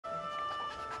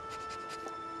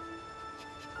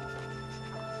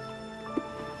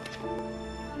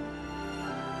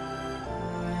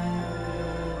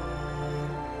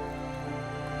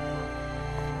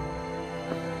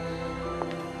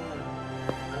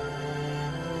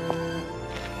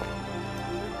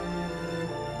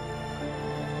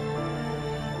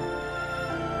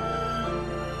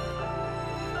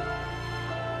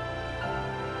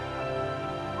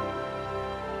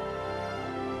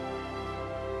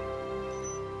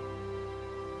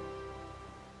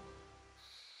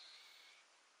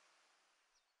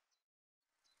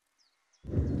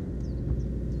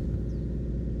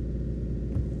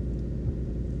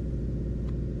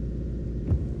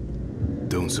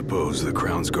suppose the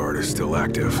Crown's Guard is still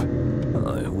active.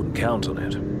 I wouldn't count on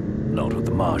it. Not with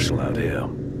the Marshal out here.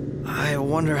 I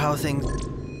wonder how things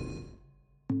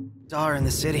are in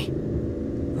the city.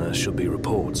 There should be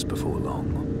reports before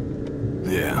long.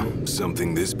 Yeah,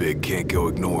 something this big can't go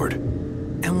ignored.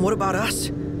 And what about us?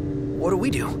 What do we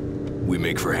do? We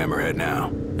make for Hammerhead now,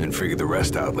 and figure the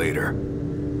rest out later.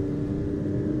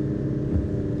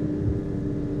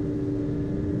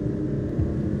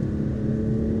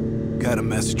 Got a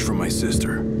message from my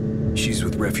sister. She's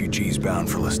with refugees bound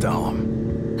for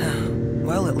Lestalem.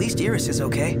 Well, at least Iris is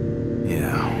okay.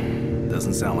 Yeah,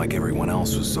 doesn't sound like everyone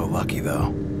else was so lucky, though.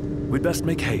 We'd best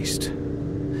make haste.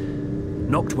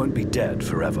 Noct won't be dead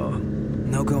forever.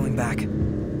 No going back.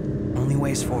 Only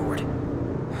ways forward.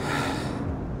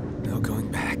 No going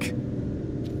back.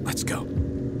 Let's go.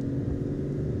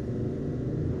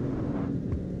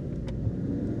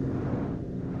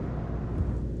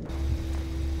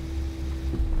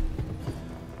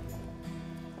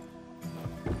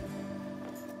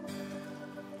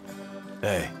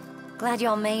 Hey. Glad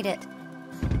y'all made it.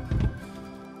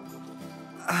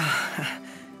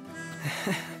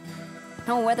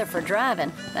 No weather for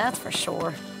driving, that's for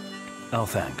sure. Oh,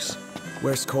 thanks.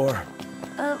 Where's Cor?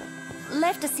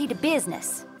 Left to see to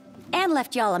business. And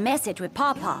left y'all a message with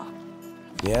Pawpaw.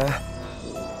 Yeah?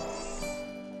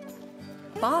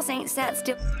 Boss ain't sat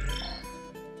still